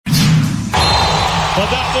And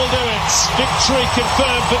that will do it. Victory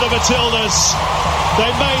confirmed for the Matildas. They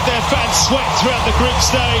made their fans sweat throughout the group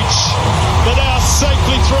stage. They're now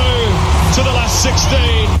safely through to the last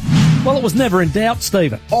 16. Well, it was never in doubt,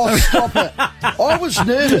 Stephen. Oh, stop it. I was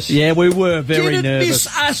nervous. Yeah, we were very nervous. Didn't miss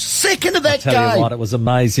a second of that game. Tell you what, it was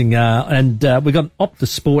amazing. And we've got an Optus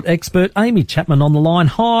Sport expert, Amy Chapman, on the line.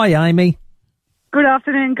 Hi, Amy. Good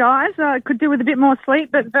afternoon, guys. Could do with a bit more sleep,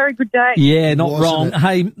 but very good day. Yeah, not wrong.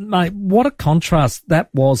 Hey, mate, what a contrast that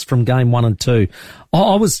was from game 1 and 2.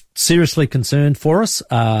 I was seriously concerned for us.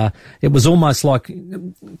 It was almost like...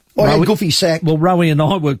 Goofy sack. Well, Rowie and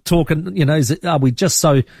I were talking, are we just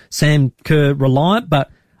so Sam Kerr reliant?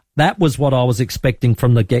 But that was what I was expecting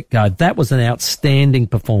from the get-go. That was an outstanding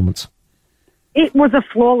performance. It was a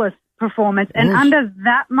flawless performance, and under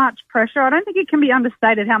that much pressure, I don't think it can be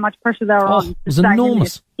understated how much pressure they were on. It was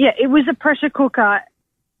enormous. Yeah, it was a pressure cooker,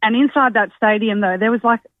 and inside that stadium, though, there was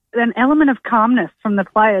like an element of calmness from the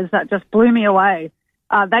players that just blew me away.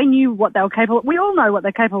 They knew what they were capable of. We all know what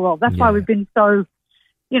they're capable of. That's why we've been so,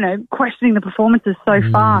 questioning the performances so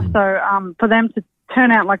far. So for them to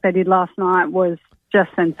turn out like they did last night was just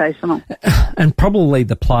sensational. And probably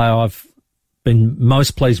the player I've been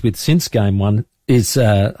most pleased with since game 1 is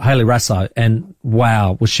Hayley Raso, and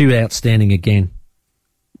wow, was she outstanding again.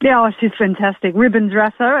 Yeah, she's fantastic. Ribbons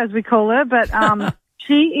Raso, as we call her, but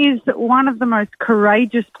she is one of the most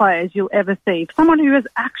courageous players you'll ever see. Someone who has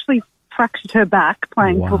actually fractured her back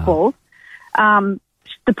playing football. The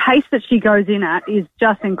pace that she goes in at is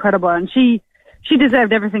just incredible, and she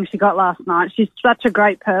deserved everything she got last night. She's such a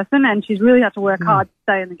great person, and she's really had to work hard to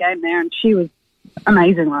stay in the game there, and she was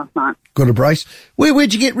amazing last night. Got a brace.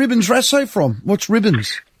 Where'd you get Ribbons Raso from? What's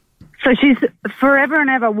Ribbons? So she's forever and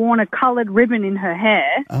ever worn a coloured ribbon in her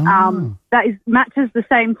hair that matches the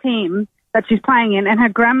same team that she's playing in, and her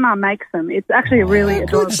grandma makes them. It's actually a really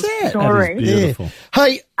adorable story. That is beautiful. Yeah.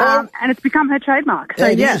 Hey, and it's become her trademark. So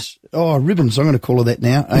yes. Oh, Ribbons. I'm going to call her that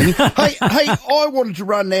now, Amy. hey, I wanted to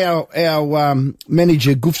run our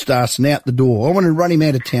manager Goofstarson out the door. I wanted to run him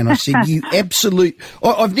out of town. I said, you absolute...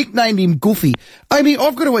 I've nicknamed him Goofy. Amy,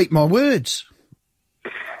 I've got to eat my words.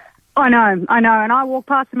 I know. And I walked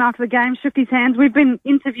past him after the game, shook his hands. We've been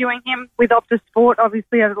interviewing him with Optus Sport,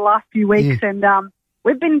 obviously, over the last few weeks, and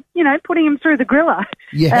we've been, putting him through the griller.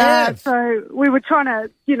 So we were trying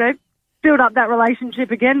to, build up that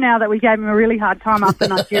relationship again now that we gave him a really hard time after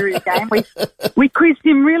the Nigeria game. We quizzed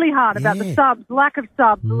him really hard about the subs, lack of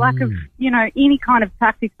any kind of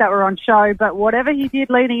tactics that were on show. But whatever he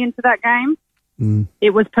did leading into that game,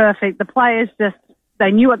 it was perfect. The players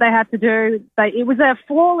they knew what they had to do. It was a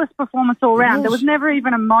flawless performance all round. There was never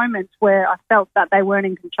even a moment where I felt that they weren't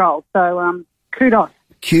in control. So kudos.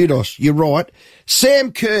 Kudos, you're right.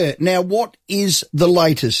 Sam Kerr, now what is the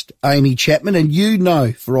latest, Amy Chapman? And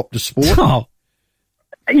for Optus Sport. Oh.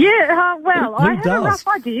 Yeah, well, I had a rough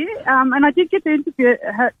idea, and I did get to interview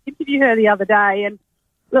her the other day, and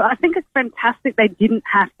look, I think it's fantastic they didn't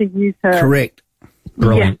have to use her Correct.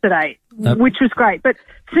 yesterday, which was great. But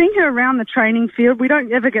seeing her around the training field, we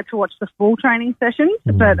don't ever get to watch the full training sessions,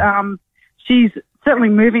 but she's certainly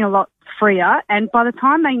moving a lot freer, and by the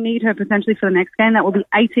time they need her potentially for the next game, that will be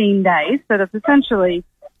 18 days, so that's essentially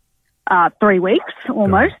 3 weeks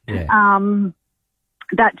almost, that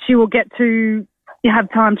she will get to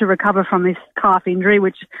have time to recover from this calf injury,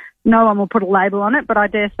 which no one will put a label on it, but I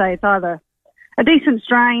dare say it's either a decent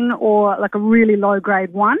strain or like a really low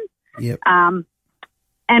grade one. Yep. And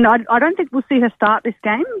I don't think we'll see her start this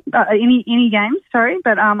game, any games,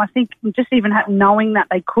 but I think just even knowing that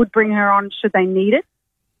they could bring her on should they need it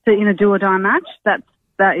in a do-or-die match, that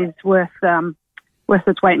is worth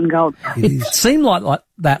its weight in gold. It seemed like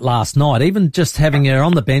that last night, even just having her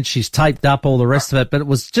on the bench, she's taped up, all the rest of it, but it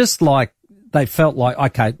was just like they felt like,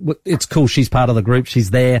 okay, it's cool, she's part of the group, she's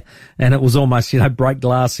there, and it was almost, break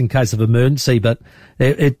glass in case of emergency, but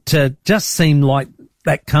it just seemed like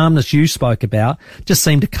that calmness you spoke about just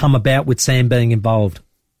seemed to come about with Sam being involved.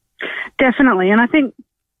 Definitely, and I think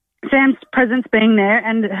Sam's presence being there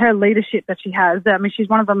and her leadership that she has, she's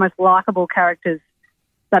one of the most likeable characters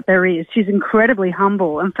that there is. She's incredibly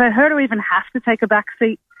humble, and for her to even have to take a back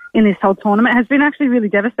seat in this whole tournament has been actually really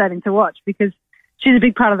devastating to watch, because she's a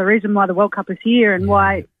big part of the reason why the World Cup is here and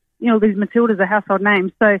why, these Matildas are household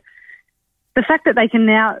names. So the fact that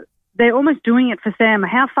they're almost doing it for Sam.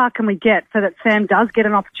 How far can we get so that Sam does get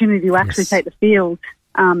an opportunity to actually take the field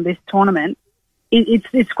this tournament?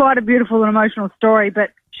 It's quite a beautiful and emotional story,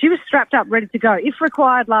 but she was strapped up, ready to go. If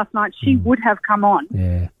required last night, she would have come on.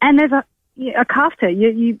 Yeah. And there's a calf tear.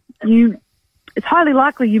 It's highly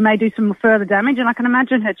likely you may do some further damage, and I can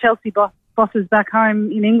imagine her Chelsea bosses back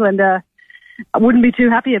home in England are I wouldn't be too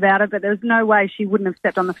happy about it, but there's no way she wouldn't have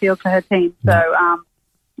stepped on the field for her team. So,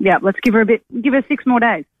 yeah, let's give her 6 more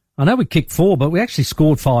days. I know we kicked 4, but we actually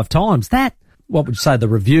scored 5 times. That, what would you say, the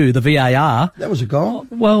review, the VAR? That was a goal?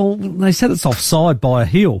 Well, they said it's offside by a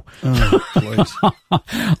heel. Oh, please.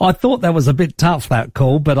 I thought that was a bit tough, that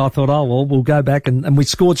call, but I thought, oh, well, we'll go back and we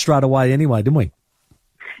scored straight away anyway, didn't we?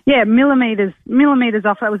 Yeah, millimetres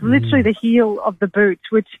off. That was literally the heel of the boot,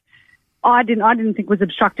 which I didn't think was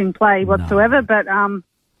obstructing play whatsoever, but,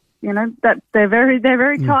 you know, that they're very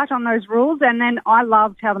tight on those rules. And then I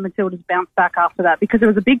loved how the Matildas bounced back after that because there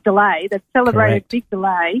was a big delay. They celebrated a big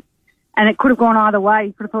delay, and it could have gone either way.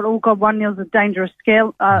 You could have thought, oh God, 1-0's a dangerous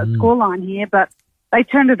scoreline here, but they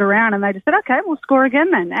turned it around and they just said, okay, we'll score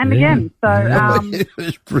again then and again. So it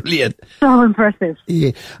was brilliant. So impressive.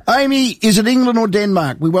 Yeah, Amy, is it England or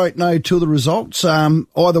Denmark? We won't know till the results.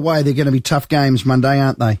 Either way, they're going to be tough games Monday,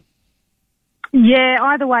 aren't they? Yeah,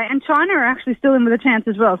 either way. And China are actually still in with a chance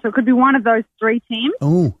as well. So it could be one of those 3 teams.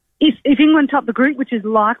 Oh. If England top the group, which is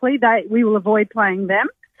likely, we will avoid playing them.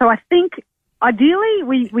 So I think ideally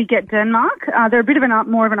we get Denmark. They're a bit of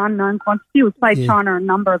more of an unknown quantity. We've played China a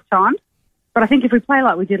number of times. But I think if we play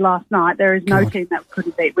like we did last night, there is no team that we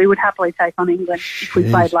couldn't beat. We would happily take on England if we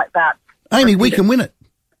played like that. Amy, we can win it.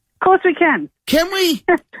 Of course we can. Can we?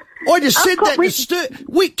 I just said that to Stu.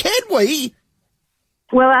 Can we?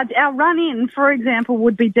 Well, our run-in, for example,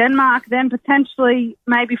 would be Denmark, then potentially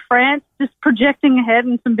maybe France, just projecting ahead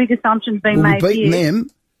and some big assumptions being made here. We've beaten them.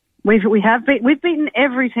 We've beaten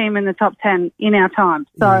every team in the top 10 in our time.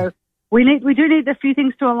 So we do need a few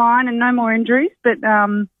things to align and no more injuries, but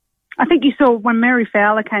I think you saw when Mary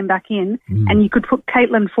Fowler came back in and you could put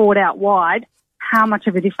Caitlin Ford out wide, how much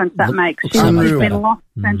of a difference that makes. She's been lost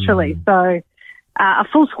essentially. So a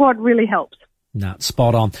full squad really helps. No,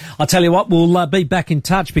 spot on. I'll tell you what, we'll be back in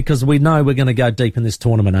touch because we know we're going to go deep in this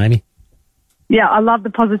tournament, Amy. Yeah, I love the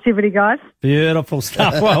positivity, guys. Beautiful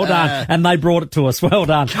stuff. Well done. And they brought it to us. Well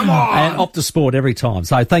done. Come on. And Optus Sport every time.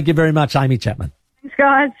 So thank you very much, Amy Chapman. Thanks,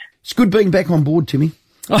 guys. It's good being back on board, Timmy.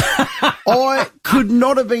 I could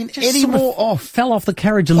not have been any more off. Fell off the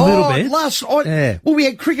carriage a little bit. Well, we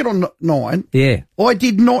had cricket on 9. Yeah. I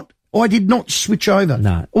did not switch over.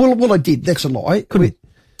 No. Well, I did. That's a lie.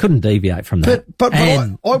 Couldn't deviate from that. But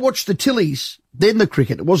I watched the Tillies, then the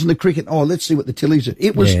cricket. It wasn't the cricket. Oh, let's see what the Tillies are.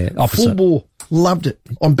 It was full bore. Loved it.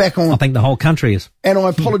 I'm back on. I think the whole country is. And I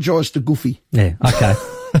apologise to Goofy. Yeah, okay.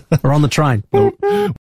 We're on the train.